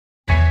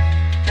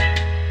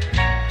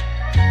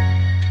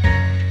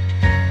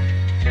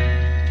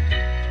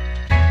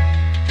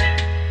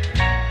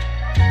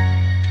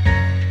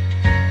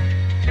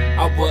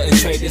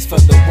this for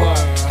the world.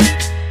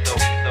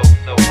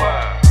 The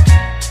world.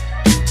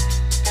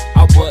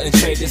 I wouldn't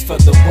trade this for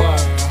the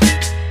world.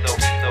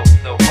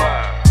 The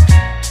world.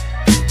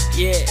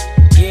 Yeah.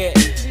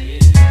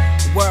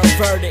 Word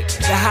verdict,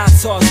 the hot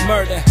sauce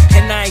murder.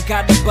 And I ain't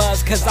got the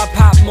buzz cause I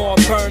pop more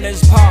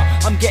burners.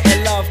 I'm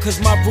getting love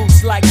cause my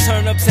roots like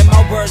turnips. And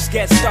my words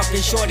get stuck in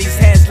shorties'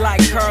 heads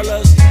like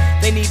curlers.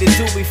 They need a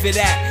doobie for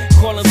that.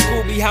 Callin'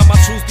 Scooby, how my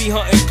troops be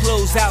hunting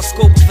clues out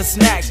scoping for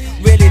snacks.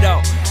 Really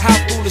though, how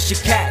foolish your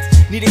cats.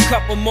 Need a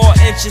couple more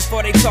inches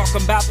before they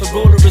talking about the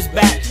ruler is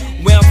back.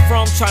 Where I'm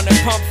from, trying to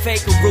pump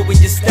fake or ruin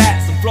your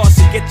stats. Some floss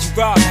and get you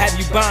robbed, have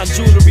you buying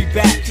jewelry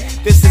back.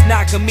 This is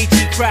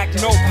Nakamichi crack,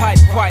 no pipe,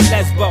 quite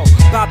lesbo.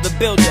 Bob the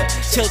Builder,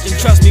 children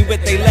trust me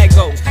with they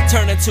Legos.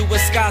 Turn into a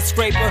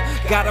skyscraper,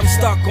 got them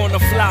stuck on the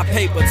fly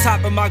paper.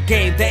 Top of my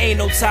game, there ain't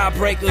no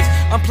tiebreakers.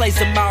 I'm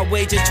placing my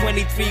wages,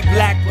 23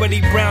 black, pretty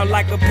brown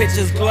like a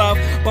pitcher's glove.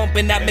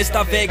 Bumping that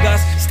Mr.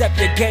 Vegas, step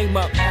your game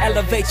up,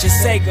 elevate your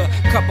Sega.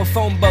 Couple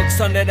phone books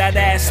under that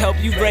ass, help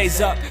you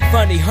raise up.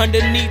 Funny,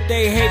 underneath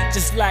they hate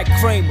just like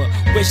Kramer.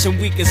 Wishing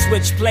we could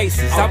switch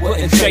places, I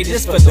wouldn't trade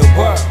this for the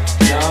world.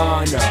 No,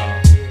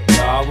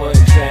 I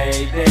wouldn't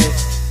trade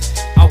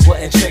this. I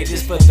wouldn't trade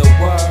this for the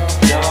world.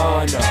 No,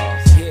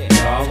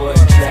 I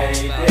wouldn't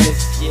trade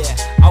this. Yeah,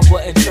 I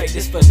wouldn't trade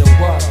this for the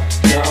world.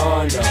 No,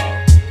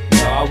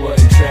 I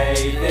wouldn't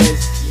trade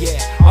this. Yeah,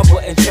 I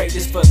wouldn't trade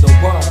this for the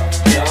world.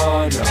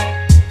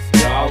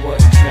 No, I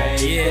wouldn't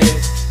trade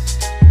this.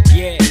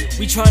 Yeah,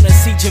 we tryna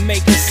see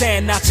Jamaica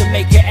Sand, not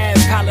Jamaica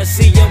Ave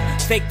Coliseum.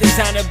 Fake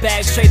designer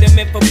bags, trade them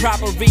in for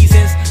proper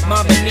reasons.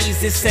 Mama needs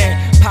this sand,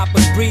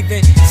 Papa's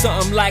breathing.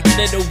 Something like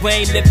Lil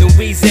Wayne, living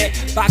wheezing.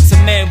 Boxer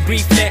man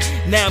briefing.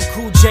 Now I'm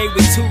Cool J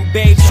with two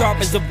babes, sharp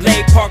as a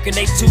blade, parking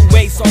they two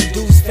ways on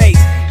dude's face.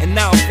 And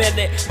now I feel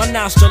it, my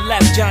nostril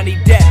left Johnny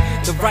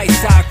Depp. The right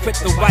side quit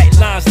the white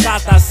lines,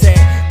 Tata said,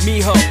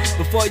 mijo,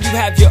 before you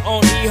have your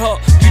own hijo,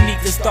 you need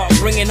to start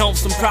bringing home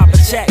some proper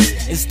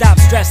checks. And stop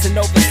stressing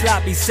over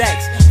sloppy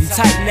sex. I'm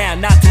tight now,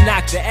 not to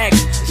knock the ex,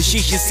 but she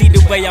should see the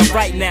way I'm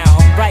right now.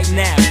 I'm right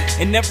now,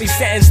 and every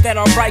sentence that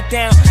I write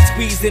down,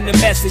 squeeze in the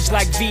message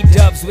like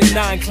V-dubs with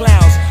 9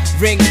 clowns.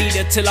 Ring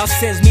leader till our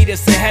sins meet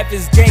us at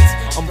heaven's gates.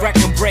 I'm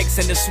wrecking brakes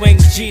and the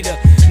swings Jeter.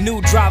 New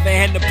driver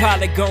and the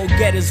pilot gon'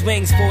 get his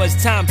wings for his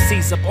time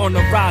cease. Up on the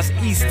rise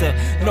Easter.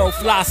 No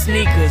fly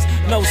sneakers,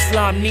 no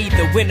slime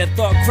neither. Winner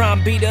thought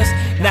crime beat us,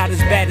 not as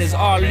bad as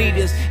our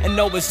leaders. And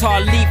know it's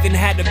hard leaving,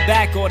 had to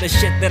back all the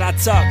shit that I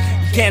talk.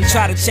 You can't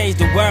try to change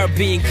the world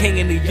being king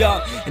of New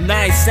York. And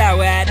I ain't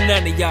sour at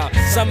none of y'all.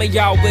 Some of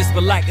y'all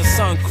whisper like a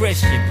son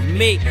Christian. But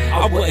me,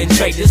 I wouldn't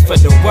trade this for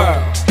the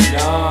world.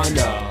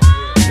 No,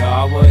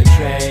 I wouldn't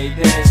trade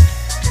this.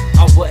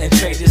 I wouldn't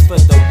trade this for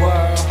the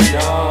world.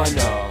 No,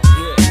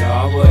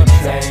 I wouldn't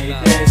trade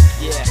this.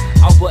 Yeah,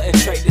 I wouldn't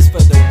trade this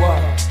for the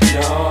world.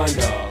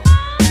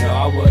 No,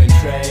 I wouldn't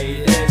trade